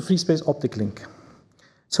 let's take a free space optic link.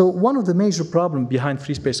 So one of the major problems behind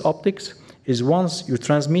free space optics is once you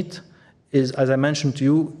transmit is, as I mentioned to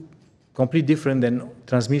you, completely different than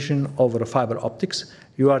transmission over a fiber optics.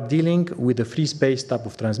 You are dealing with a free space type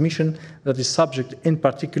of transmission that is subject in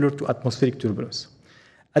particular to atmospheric turbulence.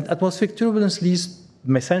 And atmospheric turbulence leads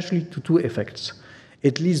essentially to two effects.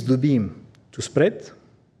 It leads the beam to spread,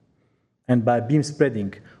 and by beam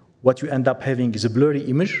spreading, what you end up having is a blurry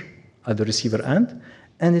image at the receiver end,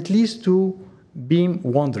 and it leads to beam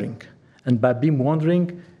wandering. And by beam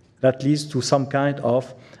wandering, that leads to some kind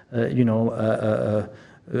of,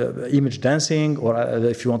 image dancing, or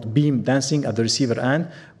if you want, beam dancing at the receiver end,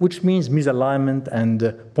 which means misalignment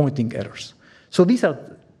and pointing errors. So these are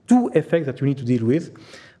two effects that you need to deal with.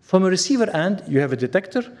 From a receiver end, you have a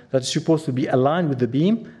detector that is supposed to be aligned with the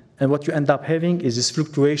beam, and what you end up having is this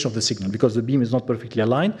fluctuation of the signal because the beam is not perfectly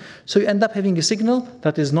aligned. So you end up having a signal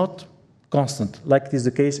that is not constant, like it is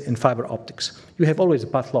the case in fiber optics. You have always a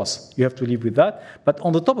path loss. You have to live with that. But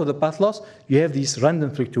on the top of the path loss, you have this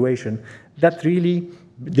random fluctuation that really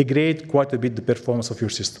degrade quite a bit the performance of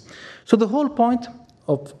your system. So the whole point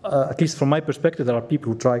of, at least from my perspective, there are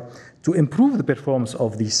people who try to improve the performance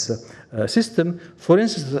of this system. For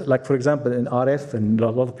instance, like for example in RF, and a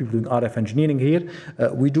lot of people doing RF engineering here,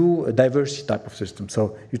 we do a diversity type of system.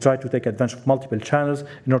 So you try to take advantage of multiple channels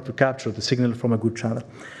in order to capture the signal from a good channel.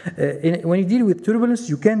 When you deal with turbulence,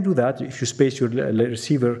 you can do that if you space your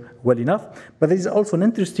receiver well enough. But there is also an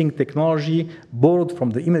interesting technology borrowed from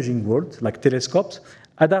the imaging world, like telescopes,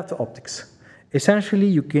 adaptive optics. Essentially,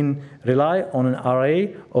 you can rely on an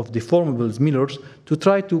array of deformables mirrors to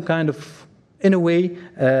try to kind of, in a way,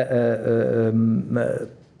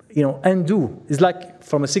 undo. It's like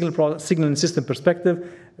from a signaling system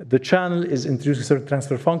perspective, the channel is introducing a certain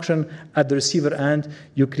transfer function. At the receiver end,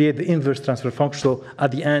 you create the inverse transfer function. So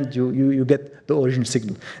at the end, you get the original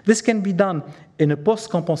signal. This can be done in a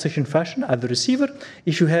post-compensation fashion at the receiver.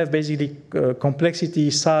 If you have basically complexity,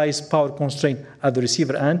 size, power constraint at the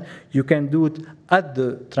receiver end, you can do it at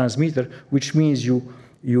the transmitter, which means you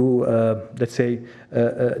let's say,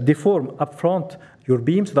 deform upfront your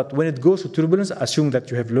beam so that when it goes to turbulence, assume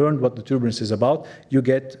that you have learned what the turbulence is about, you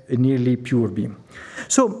get a nearly pure beam.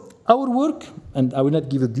 So our work, and I will not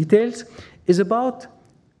give you details, is about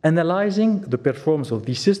analyzing the performance of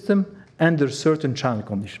the system under certain channel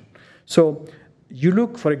condition. So you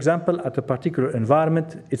look, for example, at a particular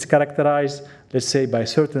environment. It's characterized, let's say, by a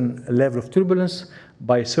certain level of turbulence,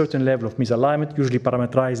 by a certain level of misalignment, usually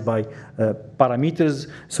parameterized by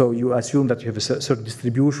parameters. So you assume that you have a certain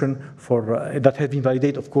distribution for that has been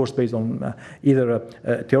validated, of course, based on either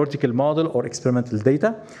a theoretical model or experimental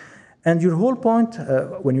data. And your whole point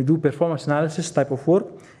when you do performance analysis type of work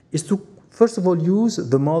is to, first of all, use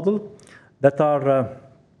the model that are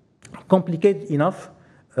complicated enough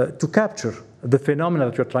to capture the phenomena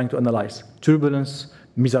that you're trying to analyze, turbulence,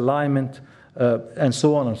 misalignment, and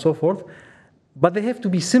so on and so forth. But they have to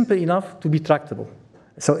be simple enough to be tractable.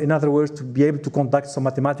 So in other words, to be able to conduct some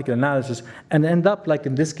mathematical analysis and end up, like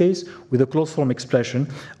in this case, with a closed form expression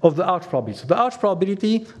of the arch probability. So the arch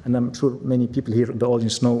probability, and I'm sure many people here in the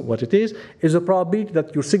audience know what it is a probability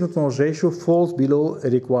that your signal-to-noise ratio falls below a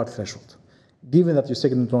required threshold. Given that your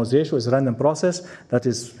signal-to-noise ratio is a random process that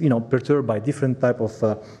is, perturbed by different type of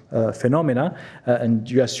phenomena, and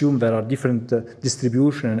you assume there are different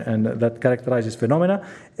distribution and that characterizes phenomena,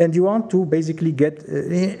 and you want to basically get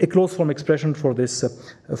a closed form expression for this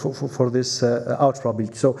arch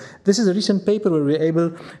probability. So this is a recent paper where we're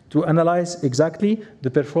able to analyze exactly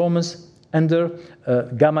the performance under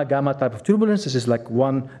gamma-gamma type of turbulence. This is like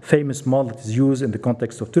one famous model that is used in the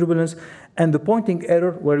context of turbulence. And the pointing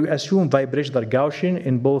error, where we assume vibrations are Gaussian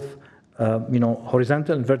in both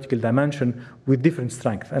horizontal and vertical dimension with different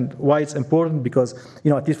strength. And why it's important, because,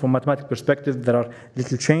 at least from a mathematical perspective, there are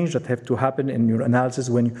little changes that have to happen in your analysis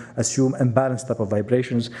when you assume imbalanced type of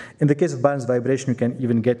vibrations. In the case of balanced vibration, you can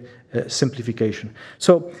even get simplification.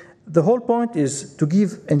 So The whole point is to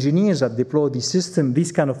give engineers that deploy the system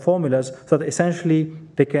these kind of formulas so that essentially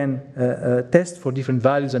they can test for different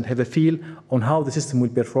values and have a feel on how the system will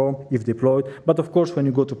perform if deployed. But of course, when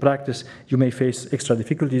you go to practice, you may face extra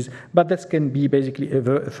difficulties, but that can be basically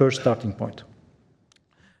a first starting point.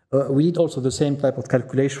 We did also the same type of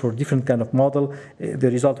calculation for different kind of model.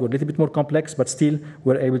 The results were a little bit more complex, but still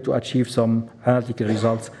we're able to achieve some analytical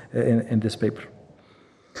results in this paper.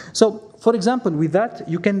 So, for example, with that,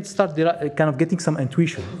 you can start kind of getting some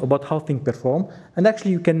intuition about how things perform, and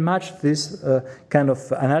actually you can match this kind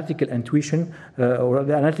of analytical intuition or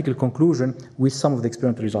the analytical conclusion with some of the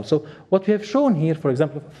experimental results. So, what we have shown here, for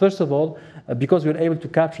example, first of all, because we're able to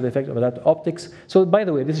capture the effect of that optics. So, by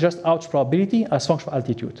the way, this is just outage probability as function of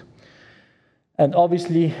altitude. And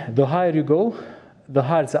obviously, the higher you go, the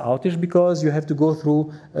higher the outage, because you have to go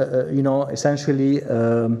through, essentially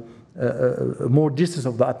more distance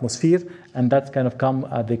of the atmosphere, and that kind of come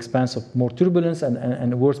at the expense of more turbulence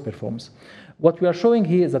and worse performance. What we are showing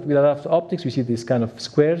here is that with adaptive optics, we see these kind of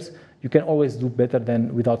squares. You can always do better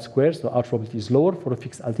than without squares. The outage probability is lower for a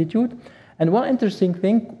fixed altitude. And one interesting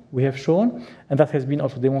thing we have shown, and that has been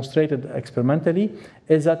also demonstrated experimentally,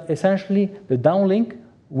 is that essentially the downlink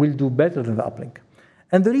will do better than the uplink.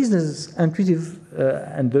 And the reason is intuitive,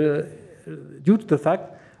 due to the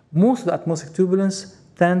fact most of the atmospheric turbulence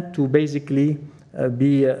tend to basically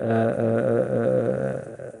be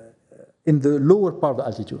in the lower part of the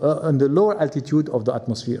altitude, in the lower altitude of the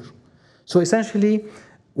atmosphere. So essentially,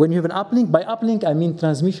 when you have an uplink, by uplink I mean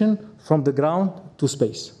transmission from the ground to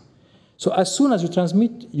space. So as soon as you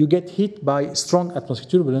transmit, you get hit by strong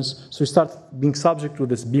atmospheric turbulence, so you start being subject to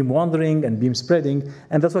this beam wandering and beam spreading,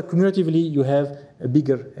 and that's why cumulatively you have a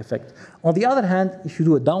bigger effect. On the other hand, if you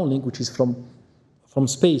do a downlink, which is from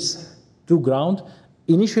space to ground,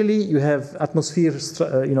 initially you have atmosphere,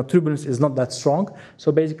 turbulence is not that strong,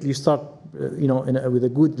 so basically you start with a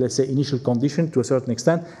good, let's say, initial condition to a certain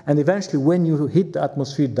extent, and eventually when you hit the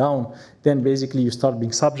atmosphere down, then basically you start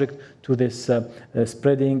being subject to this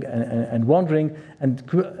spreading and wandering, and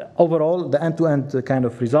overall the end-to-end kind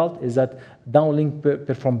of result is that downlink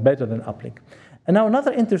perform better than uplink. And now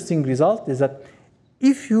another interesting result is that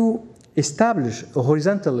if you establish a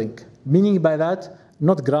horizontal link, meaning by that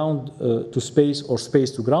not ground to space or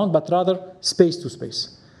space to ground, but rather space to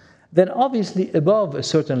space, then obviously above a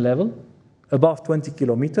certain level, above 20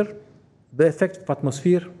 kilometers, the effect of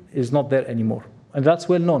atmosphere is not there anymore. And that's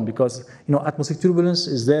well known because atmospheric turbulence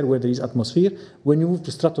is there where there is atmosphere. When you move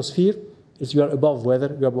to stratosphere, you are above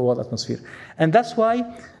weather, you are above atmosphere. And that's why,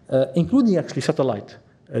 including actually satellite,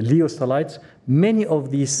 LEO satellites, many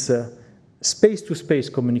of these space-to-space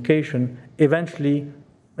communication eventually,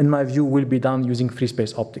 in my view, will be done using free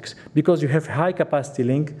space optics, because you have high capacity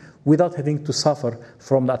link without having to suffer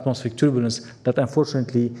from the atmospheric turbulence that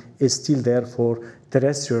unfortunately is still there for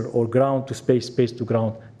terrestrial or ground to space, space to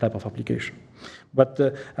ground type of application. But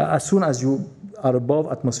as soon as you are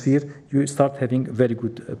above atmosphere, you start having very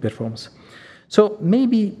good performance. So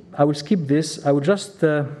maybe I will skip this. I will just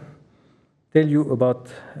tell you about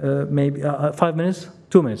maybe 5 minutes,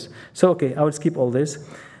 2 minutes. So okay, I will skip all this.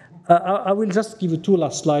 I will just give you 2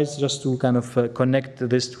 last slides just to kind of connect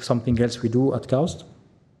this to something else we do at KAUST.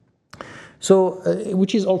 So,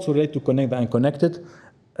 which is also related to connect the unconnected.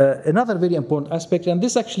 Another very important aspect, and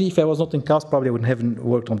this actually, if I was not in KAUST, probably I wouldn't have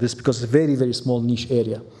worked on this because it's a very, very small niche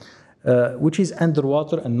area, which is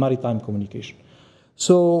underwater and maritime communication.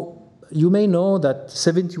 So, you may know that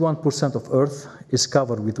 71% of Earth is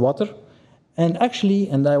covered with water. And actually,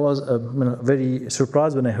 and I was very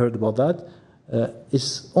surprised when I heard about that,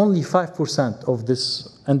 is only 5% of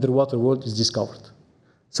this underwater world is discovered.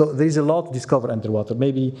 So there is a lot to discover underwater.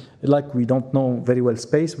 Maybe like we don't know very well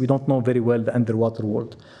space, we don't know very well the underwater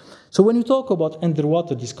world. So when you talk about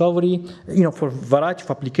underwater discovery, for a variety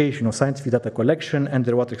of applications, scientific data collection,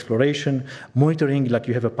 underwater exploration, monitoring, like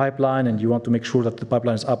you have a pipeline and you want to make sure that the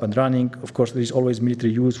pipeline is up and running. Of course, there is always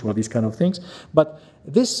military use for these kind of things. But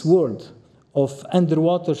this world of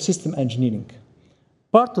underwater system engineering,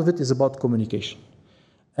 part of it is about communication.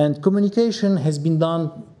 And communication has been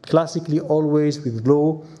done classically always with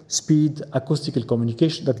low speed acoustical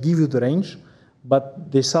communication that give you the range,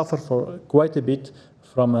 but they suffer for quite a bit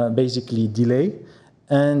from basically delay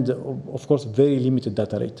and, of course, very limited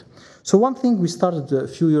data rate. So one thing we started a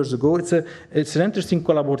few years ago, it's an interesting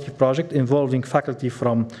collaborative project involving faculty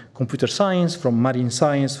from computer science, from marine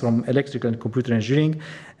science, from electrical and computer engineering.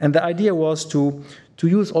 And the idea was to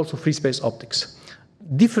use also free space optics.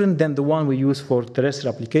 Different than the one we use for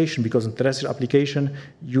terrestrial application, because in terrestrial application,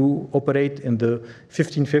 you operate in the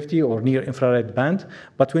 1550 or near infrared band.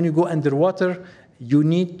 But when you go underwater, you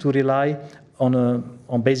need to rely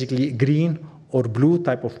on basically green or blue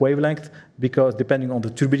type of wavelength, because depending on the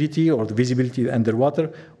turbidity or the visibility underwater,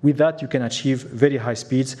 with that you can achieve very high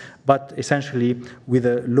speeds, but essentially with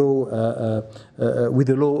a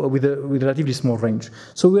relatively small range.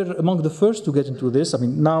 So we're among the first to get into this. I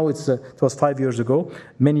mean, now it was 5 years ago.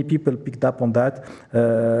 Many people picked up on that.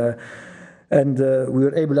 And we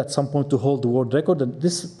were able at some point to hold the world record. And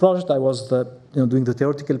this project, I was doing the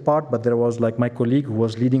theoretical part, but there was like my colleague who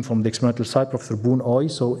was leading from the experimental side, Professor Boon Oy.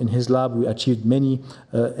 So in his lab, we achieved many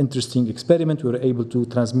interesting experiments. We were able to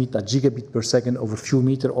transmit a gigabit per second over a few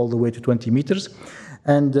meters all the way to 20 meters.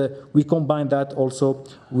 And we combined that also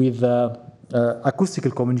with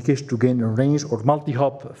acoustical communication to gain a range, or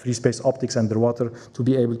multi-hop free space optics underwater to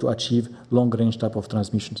be able to achieve long-range type of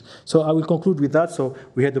transmissions. So I will conclude with that. So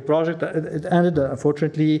we had the project. It ended,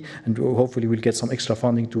 unfortunately, and hopefully we'll get some extra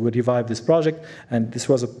funding to revive this project. And this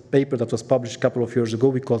was a paper that was published a couple of years ago.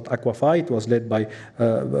 We called Aquafy. It was led by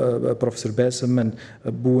Professor Bassem, and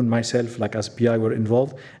Boon, myself, like as PI, were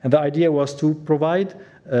involved. And the idea was to provide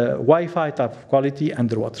Wi-Fi type of quality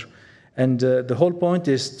underwater. And the whole point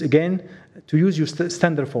is, again, to use your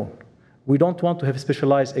standard phone. We don't want to have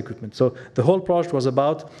specialized equipment. So the whole project was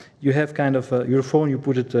about, you have kind of your phone, you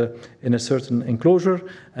put it in a certain enclosure,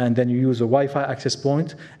 and then you use a Wi-Fi access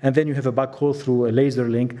point, and then you have a backhaul through a laser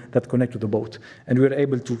link that connects to the boat. And we were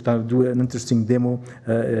able to do an interesting demo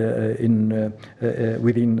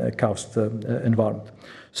within a KAUST environment.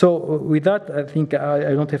 So with that, I think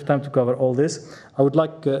I don't have time to cover all this. I would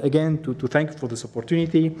like, again, to thank you for this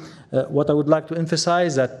opportunity. What I would like to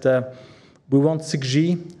emphasize that we want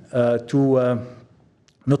 6G to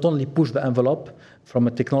not only push the envelope from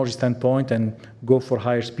a technology standpoint and go for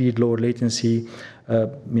higher speed, lower latency, a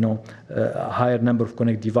higher number of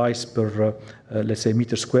connect devices per, let's say,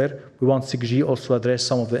 meter square. We want 6G also address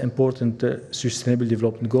some of the important sustainable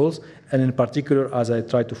development goals, and in particular, as I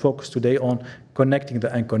try to focus today on connecting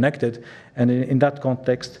the unconnected. And in that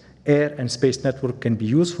context, air and space network can be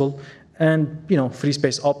useful. And free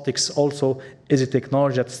space optics also is a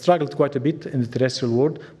technology that struggled quite a bit in the terrestrial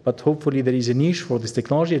world, but hopefully there is a niche for this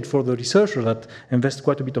technology and for the researchers that invest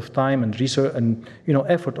quite a bit of time and research and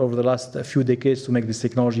effort over the last few decades to make this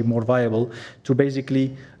technology more viable, to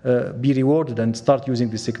basically be rewarded and start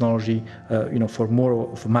using this technology for more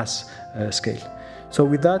of a mass scale. So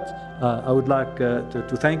with that, I would like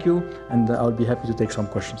to thank you, and I'll be happy to take some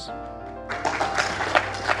questions.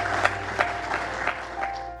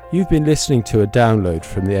 You've been listening to a download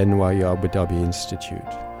from the NYU Abu Dhabi Institute.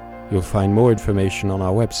 You'll find more information on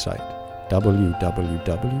our website,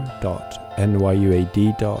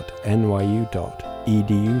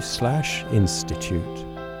 www.nyuad.nyu.edu/institute.